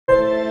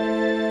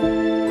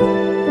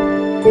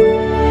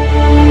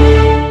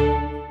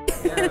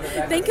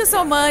Thank you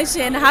so much,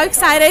 and how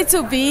excited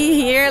to be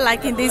here,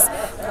 like in this,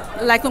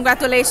 like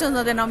congratulations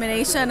on the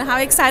nomination. How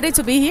excited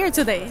to be here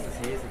today.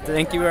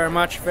 Thank you very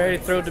much. Very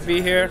thrilled to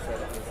be here.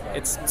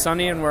 It's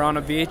sunny and we're on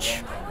a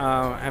beach,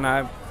 and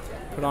I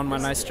put on my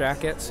nice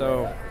jacket,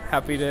 so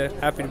happy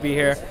to be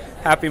here.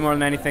 Happy more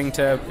than anything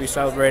to be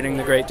celebrating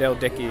the great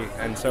Dickey,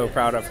 and so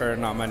proud of her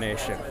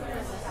nomination.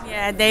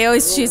 Yeah,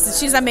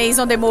 she's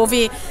amazing on the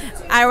movie.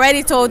 I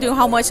already told you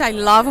how much I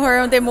love her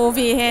on the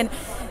movie, and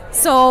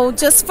so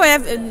just for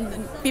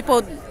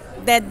people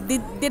that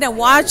didn't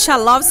watch a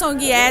love song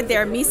yet,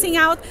 they're missing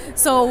out.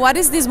 So what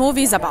is this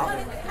movie about?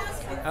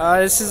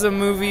 This is a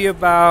movie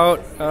about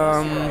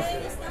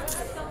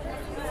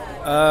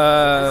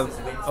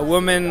a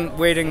woman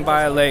waiting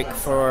by a lake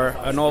for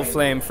an old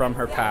flame from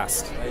her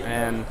past,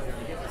 and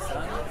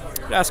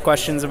it asks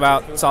questions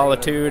about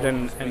solitude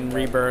and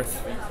rebirth.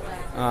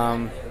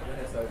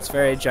 It's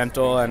very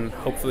gentle and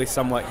hopefully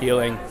somewhat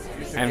healing,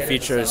 and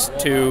features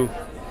two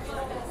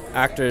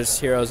actors,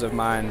 heroes of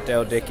mine,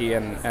 Dickey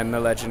and the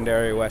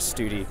legendary Wes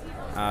Studi,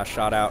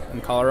 shot out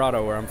in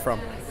Colorado, where I'm from.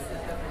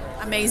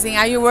 Amazing.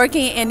 Are you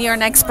working in your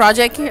next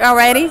project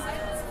already?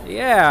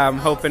 Yeah, I'm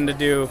hoping to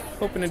do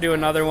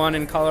another one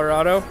in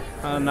Colorado,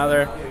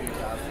 another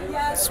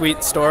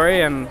sweet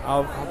story, and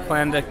I'll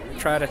plan to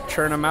try to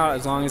churn them out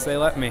as long as they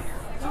let me.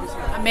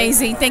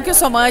 Amazing. Thank you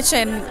so much,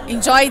 and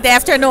enjoy the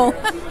afternoon.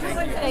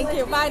 Thank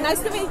you. Bye.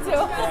 Nice to meet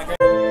you.